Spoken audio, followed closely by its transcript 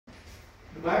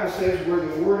The Bible says where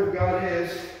the Word of God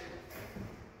is,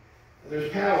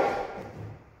 there's power.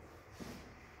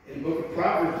 In the book of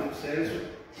Proverbs it says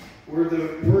where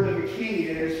the word of a king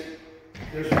is,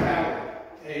 there's power.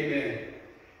 Amen.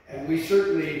 And we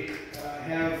certainly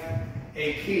have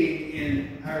a king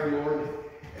in our Lord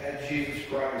Jesus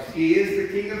Christ. He is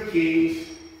the King of Kings,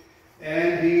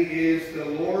 and He is the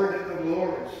Lord of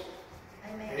Lords.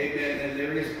 Amen. Amen. And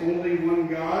there is only one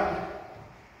God.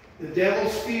 The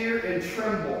devils fear and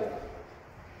tremble.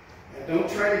 And don't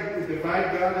try to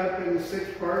divide God up into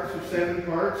 6 parts or 7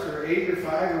 parts or 8 or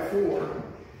 5 or 4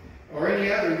 or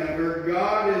any other number.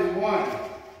 God is one.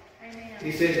 Amen.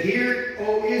 He said, "Hear,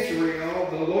 O Israel,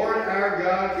 the Lord our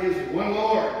God is one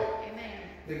Lord." Amen.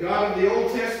 The God of the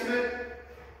Old Testament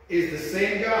is the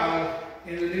same God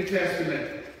in the New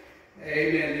Testament.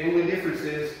 Amen. The only difference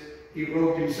is He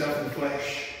robed Himself in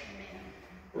flesh. Amen.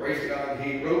 Praise God.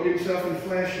 He robed Himself in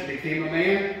flesh and became a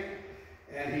man,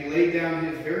 and He laid down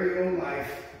His very own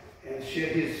life and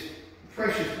shed His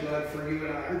precious blood for you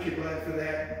and I. Aren't you glad for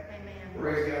that? Amen.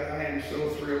 Praise God. I am so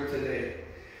thrilled today.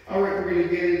 All right, we're going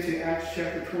to get into Acts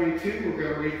chapter 22. We're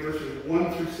going to read verses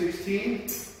 1 through 16.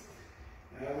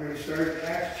 We're going to start at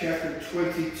Acts chapter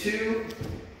 22.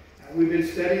 We've been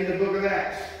studying the book of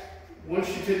Acts. I want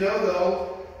you to know,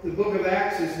 though, the book of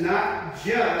Acts is not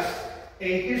just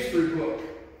a history book.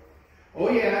 Oh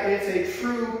yeah, it's a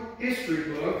true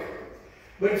history book,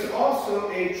 but it's also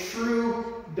a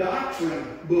true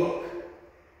doctrine book.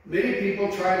 Many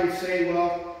people try to say,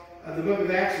 well, the book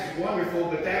of Acts is wonderful,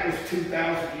 but that was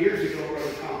 2,000 years ago,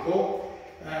 Brother Konkle.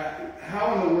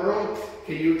 How in the world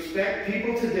can you expect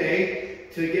people today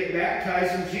to get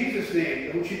baptized in Jesus'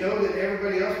 name? Don't you know that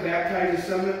everybody else baptizes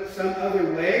some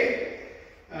other way?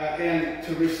 And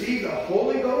to receive the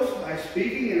Holy Ghost by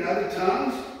speaking in other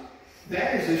tongues,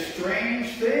 that is a strange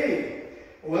thing.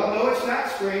 Well, no, it's not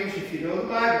strange if you know the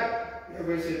Bible.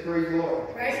 Everybody said, "Praise the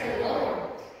Lord." Praise the Lord.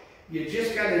 You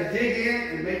just got to dig in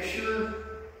and make sure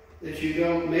that you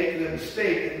don't make the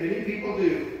mistake that many people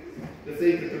do, to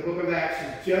think that the book of Acts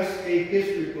is just a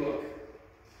history book.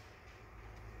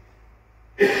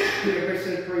 Everybody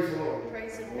said, "Praise the Lord."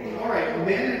 Praise the Lord. All right,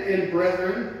 men and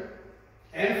brethren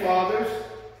and fathers,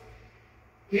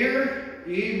 hear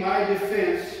ye my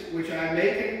defense, which I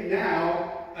make it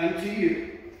now unto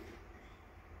you.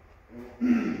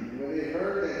 When they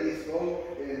heard that he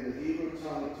spoke in the Hebrew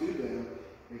tongue to them,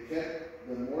 they kept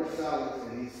the more silent,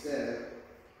 and he said,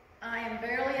 I am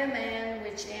verily a man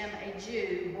which am a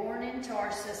Jew, born in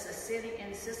Tarsus, a city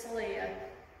in Cilicia,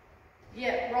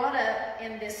 yet brought up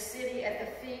in this city at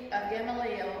the feet of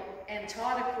Gamaliel, and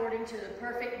taught according to the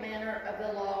perfect manner of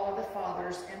the law of the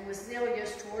fathers, and was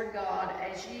zealous toward God,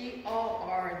 as ye all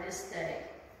are this day.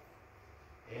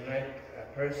 And I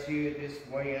pursue this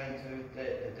way unto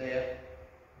the death,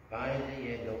 binding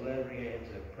and delivering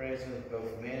into the presence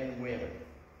both men and women.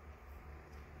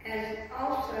 As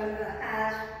also the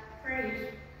high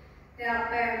priest doth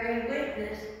bear me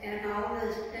witness, and all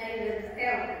the state of the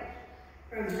elders,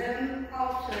 from whom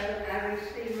also I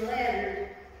received letters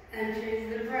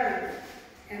unto the brothers,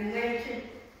 and went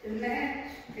to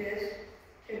Damascus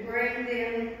to bring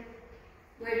them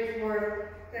which were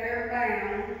there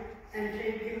bound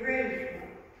unto Jerusalem,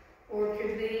 or to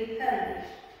be punished.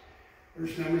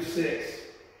 Verse number 6.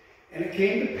 And it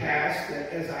came to pass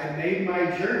that as I made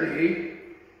my journey,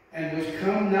 and was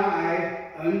come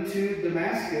nigh unto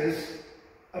Damascus,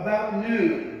 about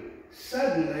noon,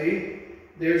 suddenly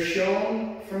there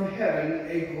shone from heaven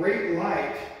a great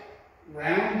light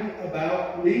round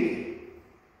about me.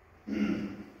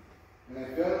 And I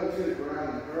fell into the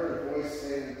ground, and heard a voice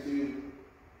saying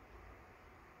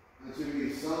unto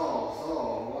me, Saul, Saul,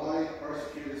 why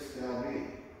persecutest thou me?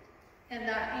 And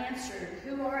I answered,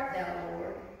 Who art thou,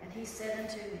 Lord? And he said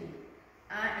unto me,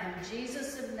 I am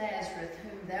Jesus of Nazareth,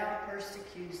 whom thou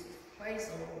persecutest. Praise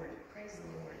the Lord. Praise the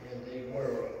Lord. And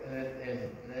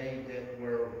they that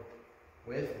were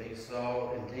with me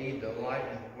saw indeed the light,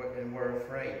 and were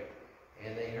afraid.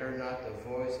 And they heard not the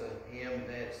voice of him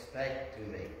that spake to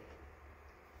me.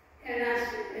 And I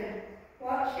said,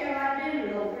 What shall I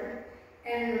do, Lord?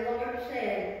 And the Lord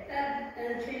said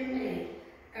unto me,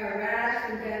 Arise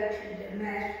and go to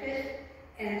Damascus,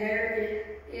 and there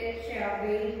it shall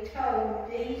be told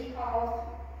these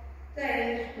all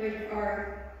things which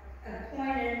are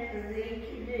appointed for thee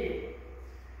to do.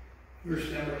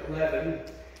 Verse number 11.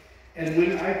 And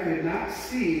when I could not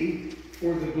see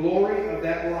for the glory of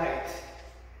that light,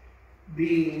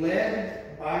 being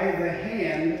led by the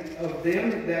hand of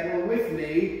them that were with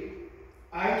me,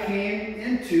 I came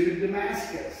into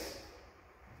Damascus.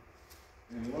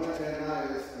 And one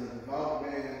Ananias, a devout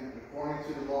man, according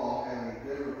to the law, having a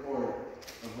good report,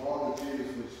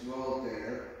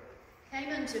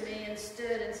 unto me and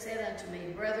stood and said unto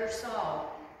me, Brother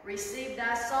Saul, receive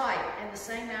thy sight. And the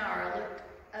same hour I looked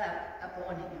up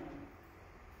upon him.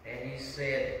 And he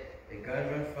said, The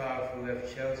God of Father who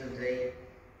hath chosen thee,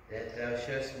 that thou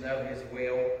shouldst know his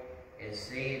will, and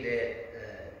see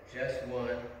that just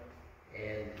one,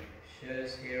 and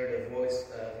shouldst hear the voice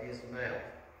of his mouth.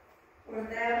 For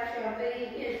thou shalt be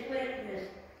his witness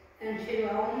unto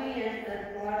all men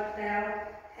of what thou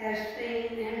hast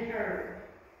seen and heard.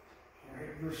 All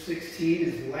right, verse 16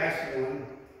 is the last one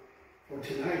for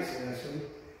tonight's lesson.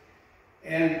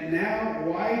 And now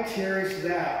why tarriest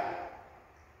thou?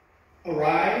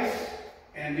 Arise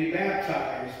and be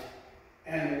baptized,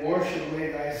 and wash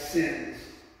away thy sins,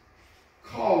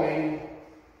 calling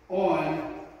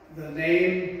on the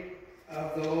name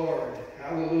of the Lord.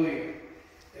 Hallelujah.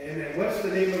 Amen. What's the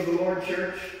name of the Lord,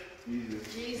 church?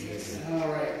 Jesus. All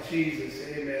right, Jesus.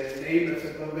 Amen. The name that's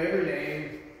above every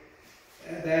name.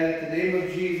 That at the name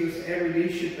of Jesus, every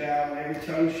knee should bow and every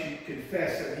tongue should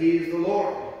confess that he is the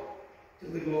Lord, to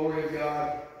the glory of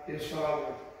God, his Father.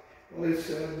 Well, it's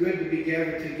good to be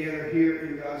gathered together here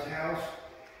in God's house.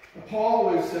 Paul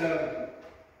was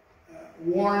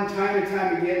warned time and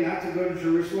time again not to go to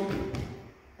Jerusalem.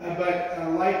 But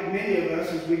like many of us,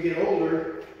 as we get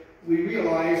older, we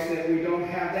realize that we don't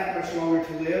have that much longer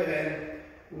to live, and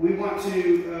we want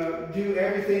to do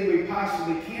everything we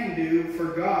possibly can do for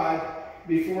God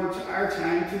before it's our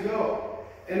time to go.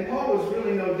 And Paul was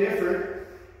really no different.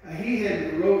 He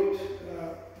had wrote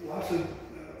lots of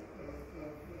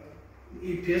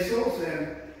epistles,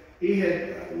 and he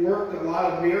had worked a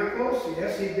lot of miracles.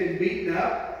 Yes, he'd been beaten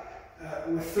up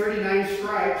with 39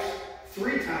 stripes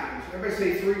 3 times. Everybody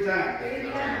say 3 times.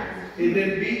 3 times. He'd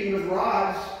been beaten with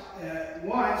rods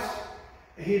once.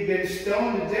 He'd been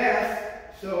stoned to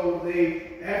death. So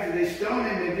after they stoned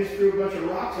him, they just threw a bunch of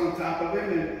rocks on top of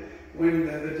him. And when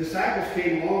the disciples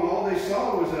came along, all they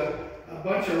saw was a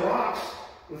bunch of rocks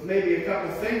with maybe a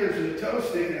couple fingers and a toe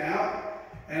sticking out.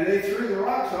 And they threw the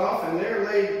rocks off, and there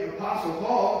lay Apostle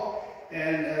Paul,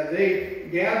 and they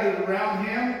gathered around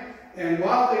him. And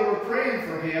while they were praying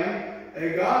for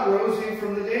him, God rose him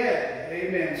from the dead.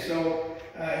 Amen. So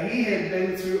he had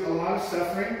been through a lot of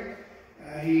suffering.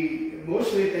 He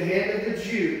mostly at the hand of the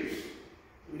Jews.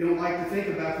 We don't like to think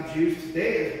about the Jews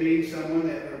today as being someone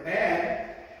that are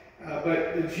bad.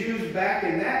 But the Jews back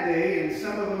in that day, and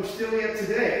some of them still yet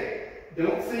today,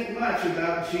 don't think much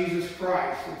about Jesus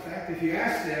Christ. In fact, if you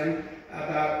ask them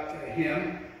about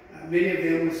him, many of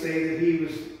them would say that he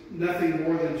was nothing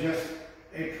more than just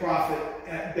a prophet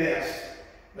at best.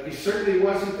 But he certainly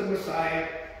wasn't the Messiah.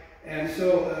 And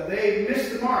so they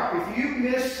missed the mark. If you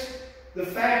miss the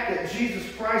fact that Jesus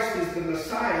Christ is the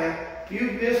Messiah,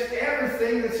 you've missed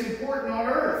everything that's important on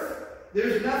earth.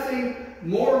 There's nothing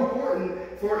more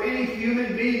important for any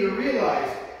human being to realize.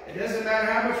 It doesn't matter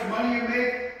how much money you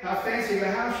make, how fancy of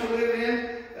a house you live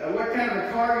in, what kind of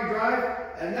a car you drive,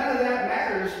 and none of that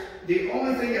matters. The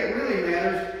only thing that really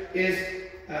matters is,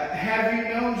 have you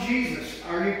known Jesus?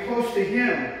 Are you close to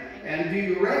him? And do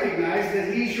you recognize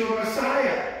that he's your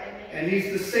Messiah? And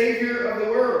he's the Savior of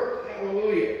the world.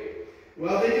 Hallelujah.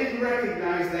 Well, they didn't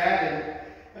recognize that,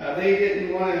 and they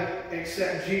didn't want to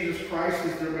accept Jesus Christ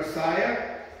as their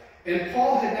Messiah. And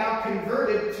Paul had now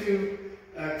converted to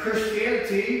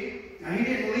Christianity. Now, he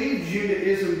didn't leave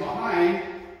Judaism behind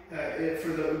for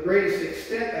the greatest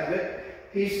extent of it.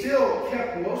 He still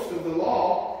kept most of the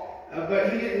law,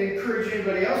 but he didn't encourage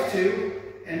anybody else to.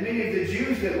 And many of the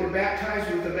Jews that were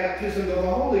baptized with the baptism of the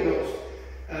Holy Ghost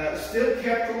still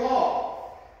kept the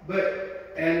law,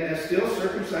 and still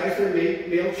circumcised their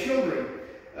male children.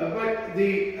 But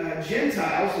the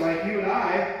Gentiles, like you and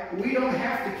I, we don't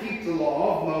have to keep the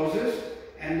law of Moses,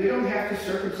 and we don't have to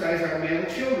circumcise our male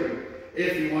children.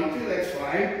 If you want to, that's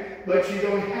fine, but you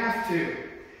don't have to.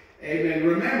 Amen.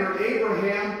 Remember,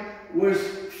 Abraham was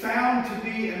found to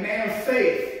be a man of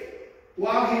faith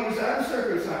while he was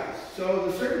uncircumcised. So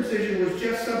the circumcision was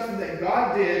just something that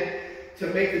God did to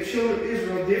make the children of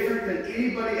Israel different than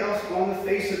anybody else on the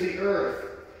face of the earth.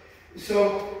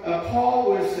 So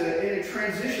Paul was in a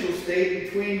transitional state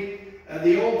between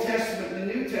the Old Testament and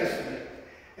the New Testament.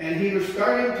 And he was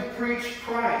starting to preach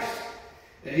Christ.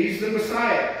 And he's the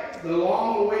Messiah, the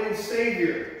long-awaited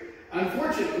Savior.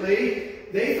 Unfortunately,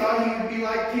 they thought he would be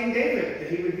like King David,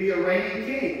 that he would be a reigning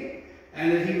king,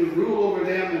 and that he would rule over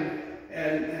them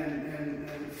and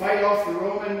fight off the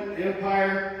Roman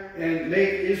Empire and make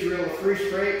Israel a free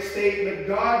state. But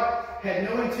God had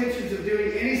no intentions of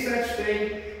doing any such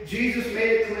thing. Jesus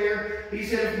made it clear. He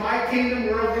said, if my kingdom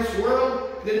were of this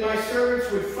world, then my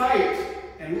servants would fight,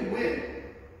 and we'd win.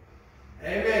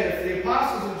 Amen. If the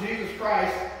apostles of Jesus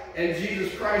Christ and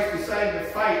Jesus Christ decided to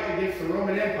fight against the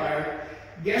Roman Empire,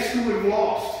 guess who would have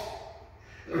lost?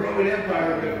 The Roman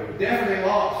Empire would have definitely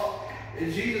lost.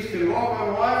 And Jesus could walk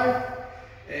on water,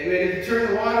 and he could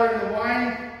turn the water into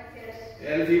wine.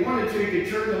 And if he wanted to, he could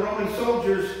turn the Roman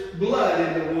soldiers' blood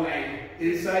into wine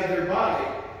inside their body.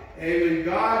 And when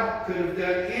God could have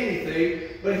done anything,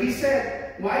 but he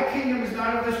said, my kingdom is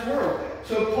not of this world.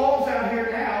 So Paul's out here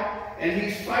now, and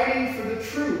he's fighting for the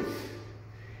truth.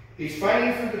 He's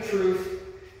fighting for the truth.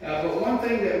 But one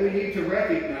thing that we need to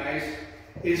recognize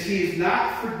is he's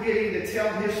not forgetting to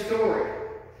tell his story.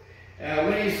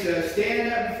 When he's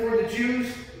standing up before the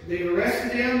Jews, they've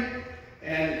arrested him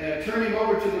and turned him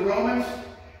over to the Romans.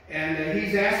 And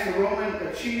he's asked the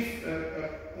Roman chief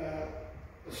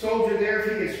soldier there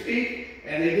if he could speak.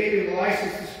 And they gave him the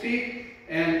license to speak.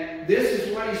 And this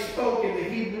is what he spoke in the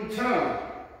Hebrew tongue.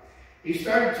 He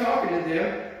started talking to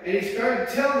them, and he started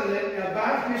telling them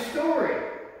about his story.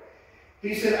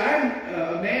 He said,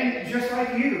 I'm a man just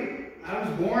like you. I was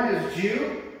born as a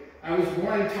Jew. I was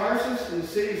born in Tarsus in the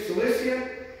city of Cilicia,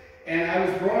 and I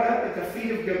was brought up at the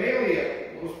feet of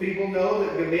Gamaliel. Most people know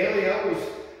that Gamaliel was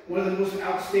one of the most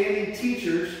outstanding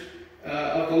teachers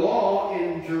of the law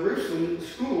in Jerusalem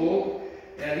school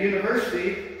at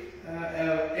university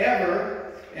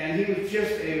ever, and he was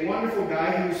just a wonderful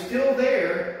guy. He was still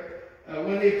there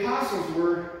when the apostles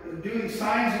were doing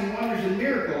signs and wonders and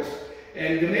miracles,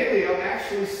 and Gamaliel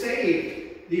actually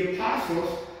saved the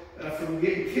apostles from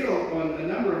getting killed on a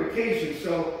number of occasions.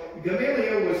 So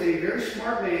Gamaliel was a very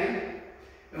smart man.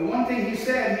 And one thing he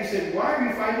said, why are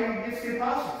you fighting against the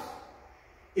apostles?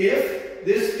 If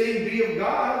this thing be of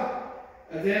God,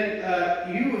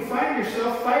 then you would find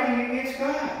yourself fighting against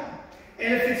God.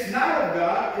 And if it's not of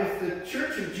God, if the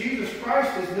Church of Jesus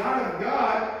Christ is not of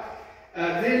God,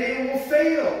 then it will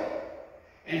fail.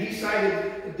 And he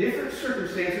cited different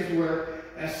circumstances where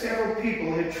several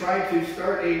people had tried to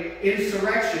start an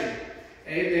insurrection,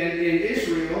 amen, in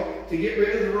Israel to get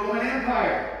rid of the Roman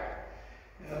Empire.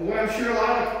 Well, I'm sure a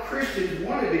lot of Christians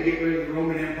wanted to get rid of the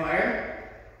Roman Empire,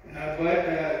 but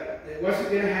it wasn't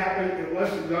going to happen. It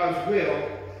wasn't God's will.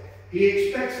 He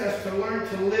expects us to learn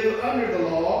to live under the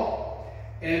law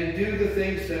and do the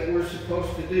things that we're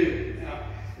supposed to do. Now,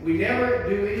 we never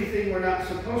do anything we're not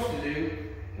supposed to do,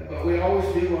 but we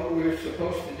always do what we're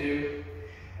supposed to do.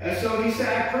 So he said,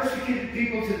 I persecuted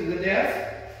people to the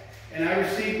death, and I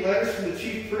received letters from the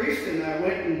chief priest, and I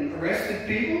went and arrested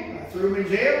people. I threw them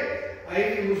in jail.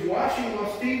 I even was watching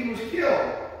while Stephen was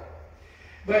killed.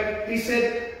 But he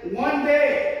said, one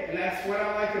day, and that's what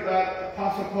I like about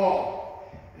Apostle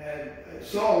Paul, and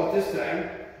Saul at this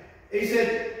time, he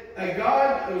said,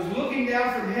 God was looking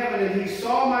down from heaven, and he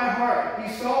saw my heart.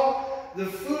 He saw the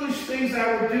foolish things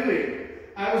I were doing.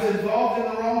 I was involved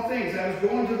in the wrong things. I was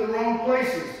going to the wrong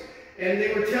places. And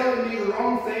they were telling me the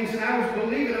wrong things, and I was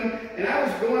believing them, and I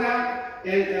was going out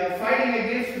and fighting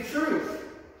against the truth.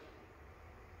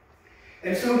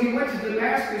 And so he went to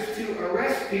Damascus to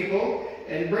arrest people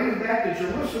and bring them back to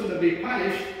Jerusalem to be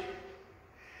punished.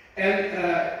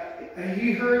 And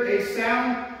he heard a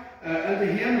sound unto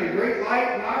him, a great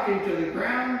light knocking to the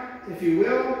ground, if you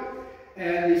will.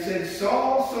 And he said,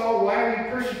 Saul, Saul, why are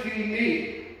you persecuting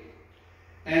me?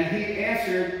 And he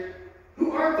answered,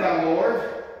 who art thou,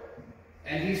 Lord?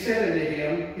 And he said unto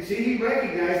him, you see, he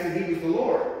recognized that he was the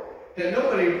Lord. That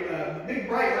nobody, big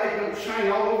bright light don't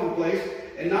shine all over the place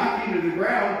and knock you to the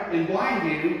ground and blind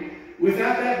you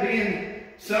without that being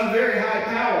some very high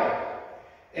power.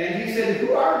 And he said,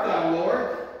 who art thou,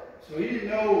 Lord? So he didn't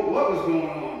know what was going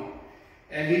on.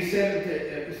 And he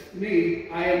said to me,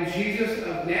 I am Jesus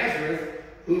of Nazareth,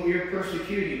 whom you're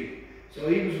persecuting. So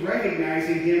he was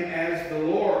recognizing him as the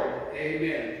Lord.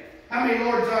 Amen. How many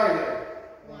Lords are there?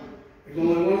 One. There's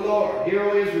only one Lord. Hear,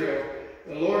 O Israel,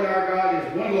 the Lord our God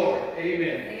is one Lord.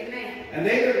 Amen. Amen. And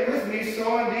they that were with me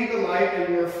saw indeed the light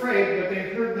and were afraid, but they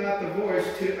heard not the voice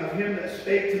of him that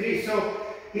spake to me. So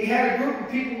he had a group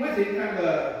of people with him, kind of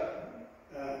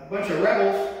a bunch of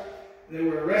rebels. They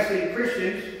were arresting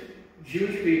Christians,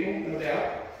 Jewish people, no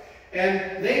doubt.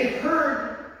 And they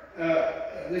heard,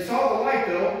 they saw the light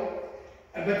though,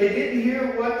 but they didn't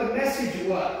hear what the message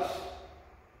was.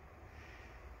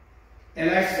 And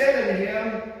I said unto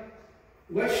him,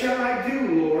 what shall I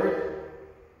do, Lord?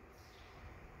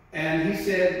 And he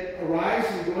said, arise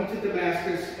and go into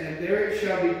Damascus, and there it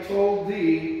shall be told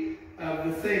thee of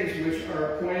the things which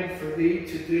are appointed for thee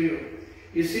to do.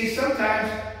 You see,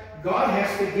 sometimes God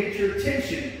has to get your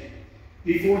attention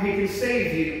before he can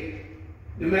save you.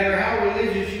 No matter how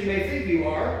religious you may think you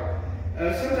are,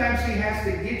 sometimes he has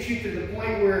to get you to the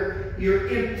point where you're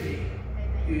empty.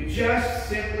 You just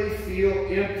simply feel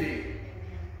empty.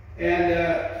 And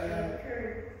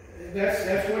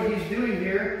that's what he's doing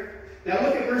here. Now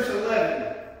look at verse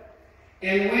 11.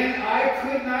 And when I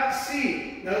could not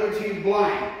see, in other words, he was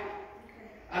blind.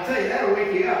 I'll tell you, that'll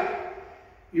wake you up.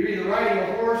 You're either riding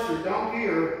a horse or donkey,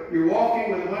 or you're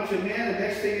walking with a bunch of men, and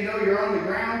next thing you know, you're on the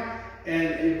ground,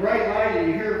 and a bright light, and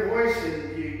you hear a voice,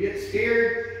 and you get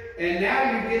scared, and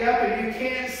now you get up and you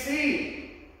can't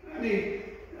see. I mean,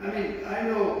 I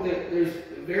know that there's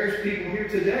various people here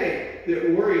today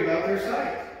that worry about their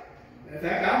sight. In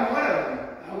fact, I'm one of them.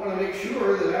 I want to make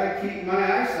sure that I keep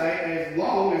my eyesight as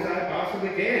long as I possibly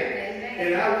can. Amen.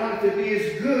 And I want it to be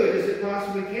as good as it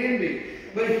possibly can be.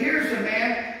 But here's a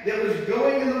man that was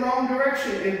going in the wrong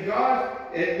direction, and God,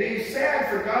 it'd be sad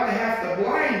for God to have to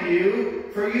blind you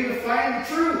for you to find the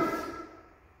truth.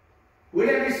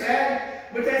 Wouldn't that be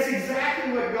sad? But that's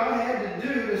exactly what God had to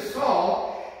do to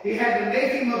Saul. He had to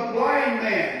make him a blind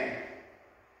man.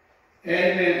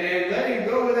 And let him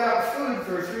go without food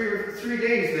for three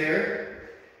days there.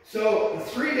 So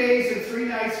 3 days and 3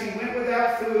 nights he went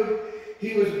without food.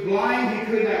 He was blind. He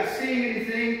could not see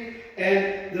anything.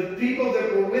 And the people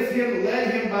that were with him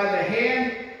led him by the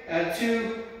hand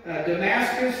to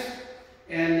Damascus.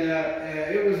 And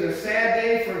it was a sad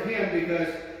day for him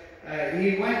because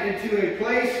he went into a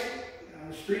place,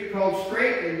 a street called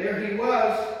Straight, and there he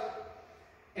was.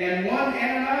 And one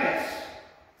Ananias,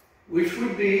 which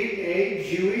would be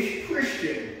a Jewish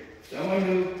Christian, someone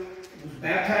who was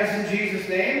baptized in Jesus'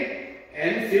 name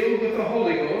and filled with the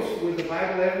Holy Ghost, with the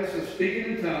Bible evidence of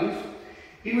speaking in tongues.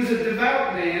 He was a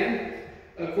devout man,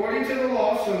 according to the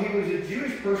law, so he was a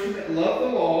Jewish person that loved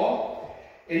the law,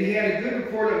 and he had a good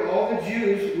report of all the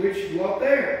Jews which dwelt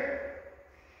there.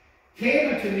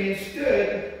 Came unto me and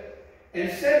stood, and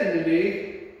said unto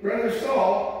me, Brother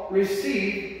Saul,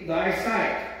 receive thy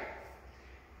sight.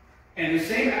 And the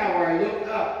same hour I looked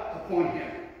up upon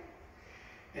him.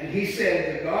 And he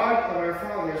said, The God of our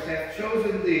fathers hath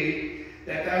chosen thee,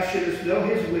 that thou shouldest know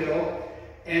his will,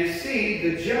 and see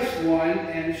the just one,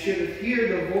 and shouldest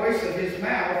hear the voice of his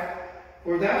mouth.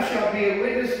 For thou shalt be a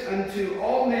witness unto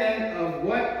all men of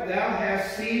what thou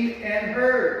hast seen and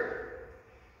heard.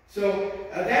 So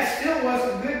that still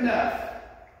wasn't good enough.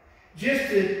 Just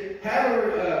to have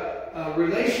a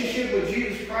relationship with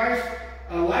Jesus Christ,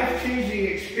 a life-changing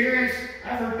experience.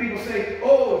 I've heard people say,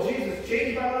 oh, Jesus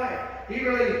changed my life. He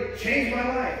really changed my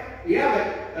life.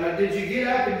 Yeah, but did you get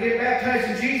up and get baptized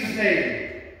in Jesus'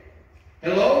 name?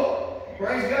 Hello?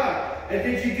 Praise God. And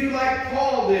did you do like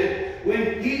Paul did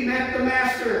when he met the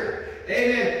Master?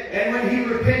 Amen. And when he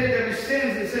repented of his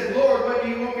sins and said, Lord, what do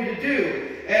you want me to do?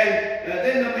 And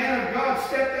then the man of God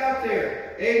stepped out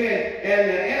there. Amen.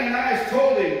 And Ananias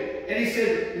told him, and he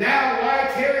said, Now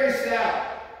why tarriest thou?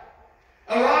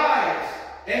 Arise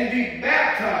and be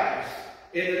baptized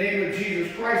in the name of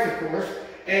Jesus Christ, of course,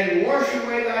 and wash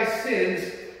away thy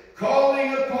sins,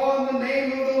 calling upon the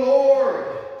name of the Lord.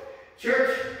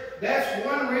 Church, that's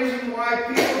one reason why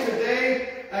people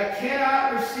today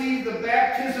cannot receive the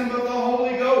baptism of the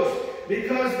Holy Ghost,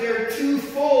 because they're too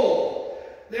full.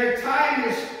 Their time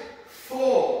is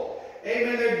full.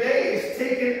 Amen. Their day is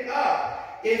taken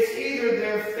up. It's either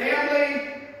their family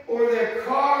or their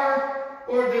car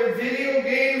or their video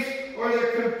games or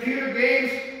their computer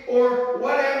games or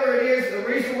whatever it is. The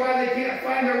reason why they can't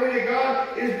find their way to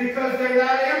God is because they're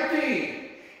not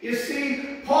empty. You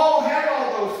see, Paul had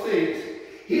all those things.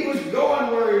 He was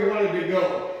going where he wanted to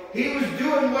go. He was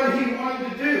doing what he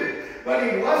wanted to do.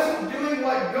 But he wasn't doing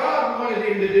what God wanted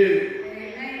him to do.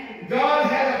 Amen. God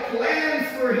had a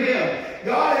plan for him.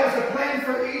 God has a plan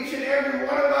for each and every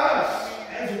one of us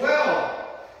as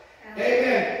well.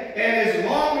 Amen. And as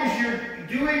long as you're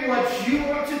doing what you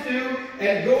want to do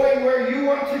and going where you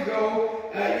want to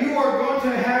go, you are going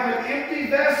to have an empty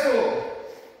vessel.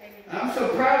 I'm so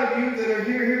proud of you that are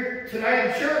here tonight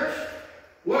in church.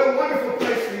 What a wonderful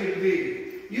place for you to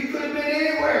be. You could have been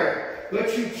anywhere,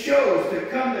 but you chose to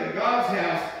come to God's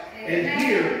house and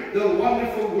hear the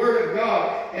wonderful Word of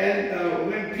God. And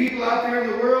when people out there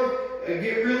in the world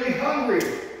get really hungry,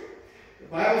 the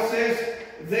Bible says,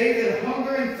 they that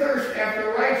hunger and thirst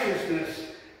after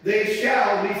righteousness, they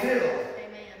shall be filled.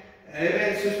 Amen.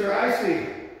 Amen. Sister Icy,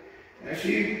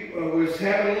 she was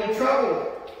having a little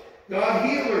trouble. God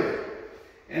healed her.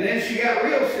 And then she got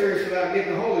real serious about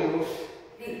getting the Holy Ghost.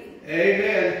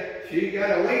 Amen. She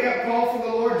got a wake-up call from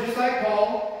the Lord just like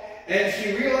Paul. And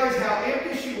she realized how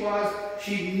empty she was.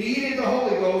 She needed the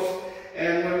Holy Ghost.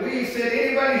 And when we said,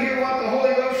 anybody here want the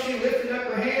Holy Ghost? She lifted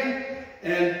up her hand.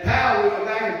 And pow, we went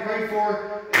back and prayed for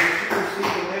her. And she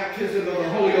received the baptism of the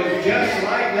Holy Ghost just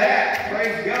like that.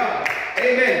 Praise God.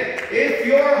 Amen. If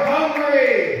you're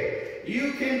hungry,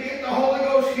 you can get the Holy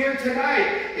Ghost here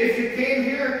tonight. If you came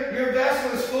here, your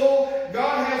vessel is full.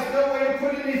 God has no way to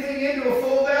put anything into a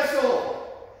full vessel.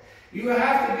 You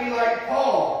have to be like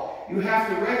Paul. You have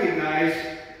to recognize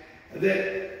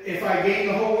that if I gain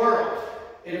the whole world,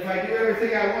 and if I do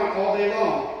everything I want all day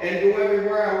long, and go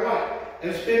everywhere I want,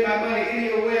 and spend my money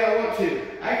any way I want to,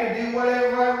 I can do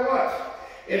whatever I want.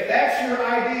 If that's your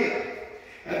idea,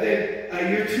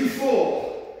 then you're too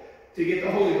full to get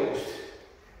the Holy Ghost.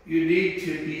 You need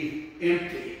to be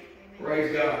empty.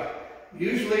 Praise God.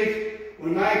 Usually,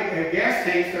 when my gas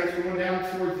tank starts going down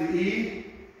towards the E,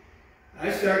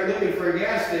 I start looking for a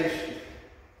gas station.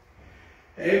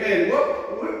 Amen.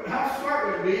 How smart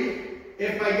would it be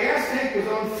if my gas tank was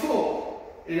on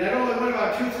full, and I'd only went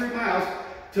about 2 or 3 miles,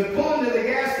 to pull into the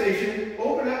gas station,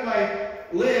 open up my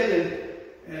lid,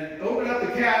 and open up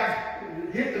the cap,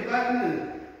 hit the button,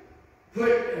 and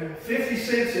put 50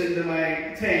 cents into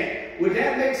my tank. Would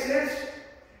that make sense?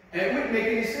 It wouldn't make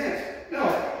any sense. No.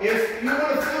 If you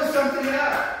want to fill something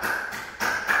up,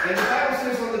 and the Bible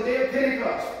says on the day of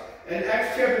Pentecost, in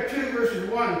Acts chapter 2, verses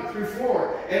 1 through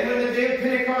 4, and when the day of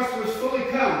Pentecost was fully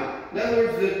come, in other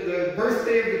words, the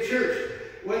birthday of the church,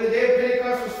 when the day of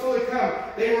Pentecost was fully come,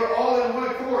 they were all in one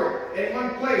accord, in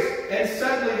one place, and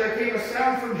suddenly there came a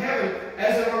sound from heaven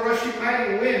as of a rushing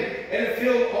mighty wind, and it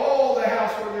filled all the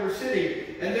house where they were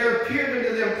sitting. And there appeared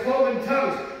unto them cloven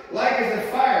tongues, like as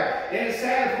a fire, and it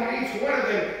sat upon each one of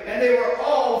them, and they were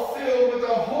all filled with the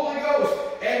Holy Ghost,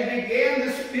 and began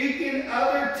to speak in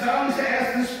other tongues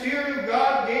as the Spirit of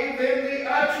God gave them the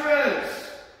utterance.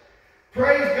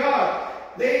 Praise God.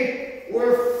 They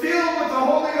were filled with the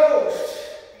Holy Ghost.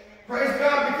 Praise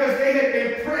God, because they had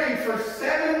been praying for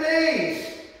 7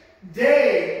 days,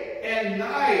 day and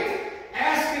night,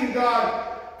 asking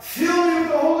God, fill me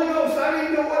with the Holy Ghost. I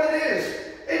didn't know what it is.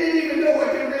 They didn't even know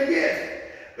what they were going to get.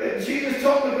 But Jesus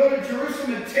told them to go to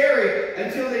Jerusalem and tarry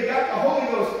until they got the Holy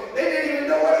Ghost. They didn't even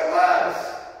know what it was.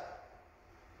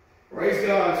 Praise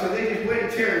God. So they just went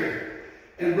and tarried.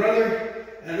 And brother,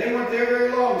 they weren't there very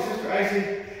long, Sister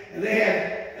Icy, and they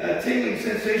had a tingling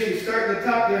sensation starting at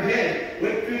the top of their head,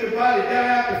 went through their body, down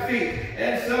out their feet.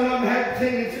 And some of them had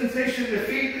tingling sensation in their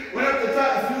feet, went up the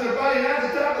top, through their body, and out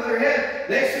the top of their head.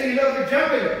 Next thing you know, they're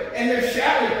jumping, and they're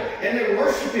shouting, and they're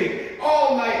worshiping.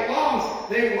 All night long,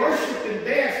 they worshiped and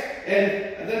danced.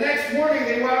 And the next morning,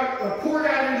 they poured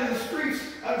out into the streets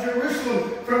of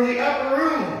Jerusalem from the upper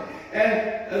room.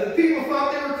 And the people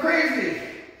thought they were crazy.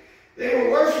 They were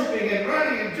worshiping and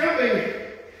running and jumping.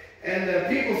 And the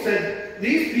people said,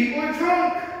 these people are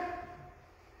drunk.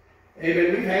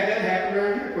 Amen. We've had that happen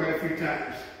around here quite a few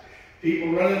times.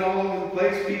 People running all over the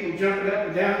place, people jumping up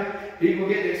and down, people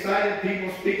getting excited,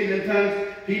 people speaking in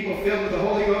tongues, people filled with the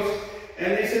Holy Ghost.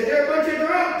 And they said, they're a bunch of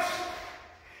drunks.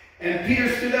 And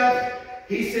Peter stood up.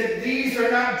 He said, these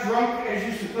are not drunk as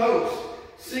you suppose.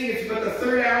 See, it's but the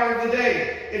 3rd hour of the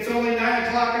day. It's only 9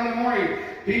 o'clock in the morning.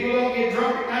 People don't get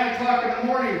drunk at 9 o'clock in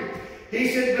the morning. He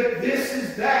said, but this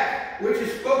is that which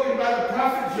is spoken by the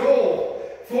prophet Joel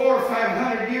 400 or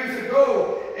 500 years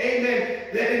ago. Amen.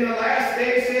 That in the last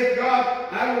days, saith God,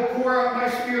 I will pour out my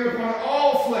Spirit upon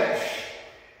all flesh,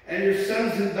 and your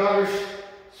sons and daughters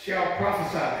shall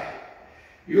prophesy.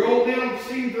 Your old men will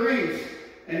see dreams,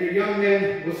 and your young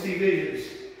men will see visions.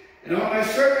 And on my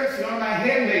servants and on my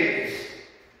handmaids,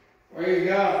 praise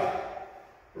God,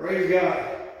 praise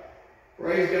God,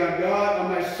 praise God, God,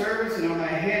 on my servants and on my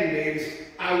handmaids,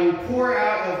 I will pour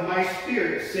out of my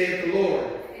Spirit, saith the Lord.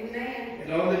 Amen.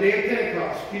 And on the day of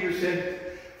Pentecost, Peter said,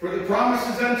 for the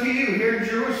promises unto you here in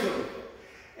Jerusalem,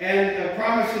 and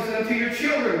promises unto your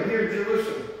children here in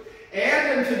Jerusalem,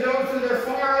 and unto those that are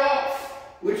far off,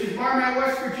 which is Marmount,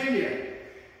 West Virginia.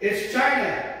 It's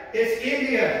China. It's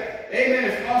India. Amen.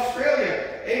 It's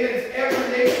Australia. Amen. It's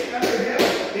every nation under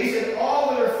heaven. He said,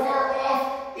 all that are far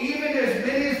off, even as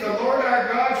many as the Lord our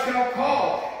God shall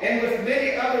call. And with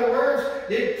many other words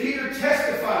did Peter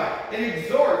testify and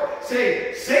exhort,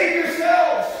 say, save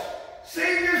yourselves.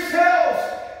 Save yourselves.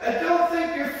 Don't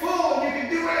think you're full and you can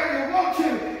do whatever you want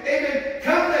to. Amen.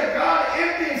 Come to God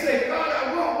empty and say, God,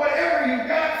 I want whatever you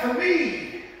got for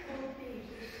me.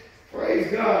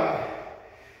 Praise God.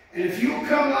 And if you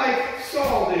come like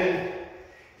Saul did,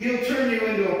 he'll turn you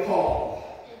into a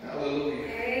Paul. Hallelujah.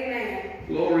 Amen.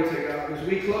 Glory to God. As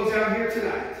we close out here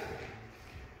tonight,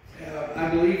 I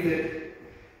believe that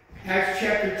Acts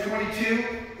chapter 22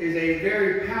 is a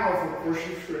very powerful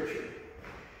portion of Scripture.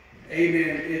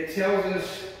 Amen. It tells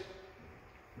us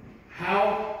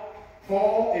how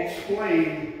Paul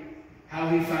explained how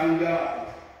he found God.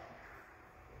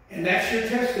 And that's your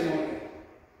testimony.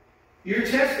 Your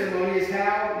testimony is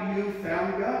how you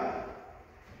found God.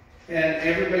 And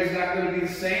everybody's not going to be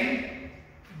the same,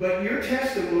 But your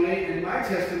testimony and my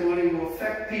testimony will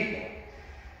affect people.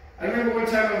 I remember one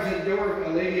time I was at the door of a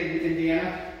lady in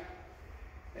Indiana,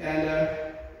 and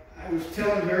I was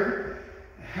telling her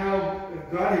how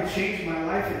God had changed my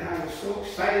life and how I was so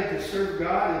excited to serve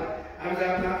God. And I was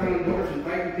out knocking on doors,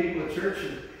 inviting people to church,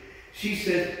 and she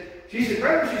said,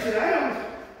 brother, she said,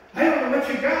 I don't know what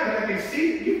you got, but I can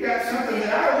see that you've got something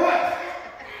that I want.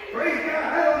 Praise God.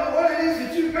 I don't know what it is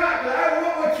that you got, but I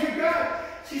want what you got.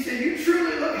 She said, you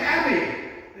truly look happy.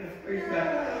 Praise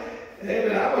God.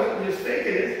 Amen. I wasn't just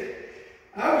thinking it.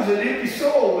 I was an empty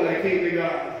soul when I came to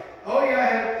God. Oh yeah, I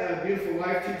had a beautiful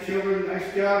wife, 2 children,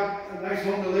 nice job, a nice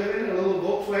home to live in, a little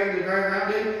Volkswagen to drive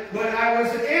around in, but I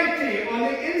was empty on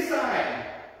the inside.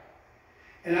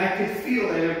 And I could feel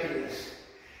that emptiness.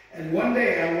 And one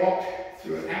day I walked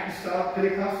through an apostolic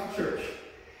Pentecostal church,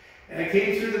 and I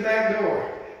came through the back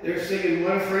door. They were singing,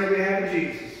 "What a Friend We Have in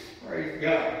Jesus." Praise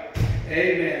God.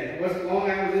 Amen. It wasn't long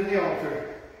I was in the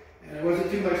altar, and it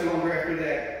wasn't too much longer after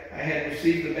that. I had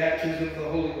received the baptism of the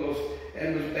Holy Ghost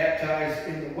and was baptized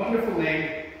in the wonderful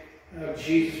name of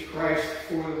Jesus Christ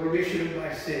for the remission of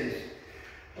my sins.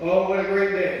 Oh, what a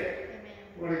great day. Amen.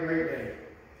 What a great day.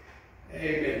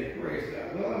 Amen. Praise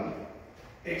God. Well, I'm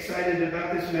excited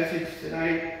about this message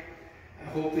tonight. I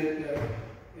hope that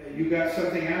you got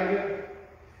something out of it.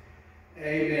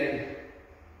 Amen.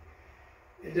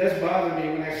 It does bother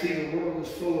me when I see the world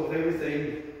is full of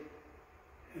everything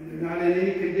and they're not in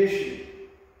any condition.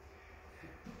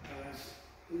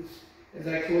 As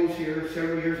I close here,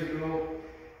 several years ago,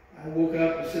 I woke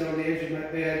up and sat on the edge of my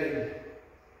bed, and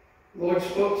the Lord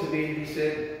spoke to me, and He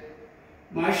said,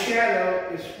 "My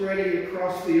shadow is spreading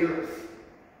across the earth."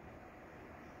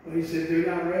 But He said,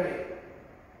 they're not ready.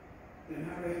 They're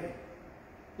not ready.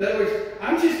 In other words,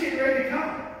 I'm just getting ready to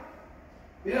come.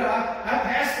 You know, I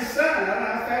passed the sun. I don't know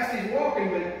how fast He's walking,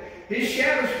 but His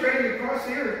shadow spreading across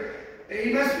the earth.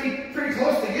 He must be pretty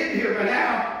close to getting here by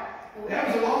now. That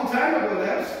was a long time ago.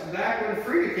 That was back when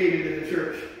Frida came into the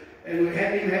church, and we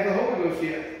hadn't even had the Holy Ghost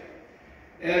yet.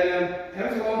 And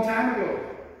that was a long time ago.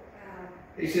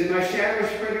 He said, "My shadow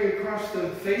is spreading across the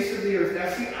face of the earth." Now,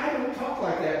 see, I don't talk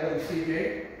like that, Brother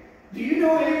CJ. Do you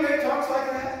know anyone that talks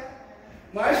like that?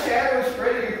 My shadow is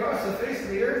spreading across the face of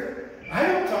the earth. I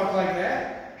don't talk like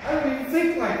that. I don't even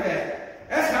think like that.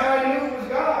 That's how I knew it was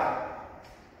God.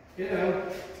 You know,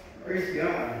 praise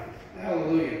God.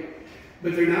 Hallelujah.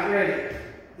 But they're not ready.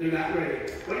 They're not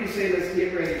ready. What do you say? Let's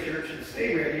get ready, church, and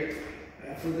stay ready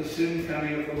for the soon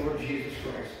coming of the Lord Jesus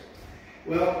Christ.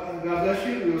 Well, God bless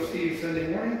you. We'll see you Sunday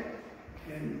morning.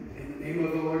 And in the name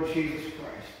of the Lord Jesus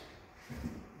Christ.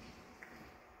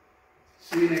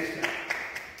 See you next time.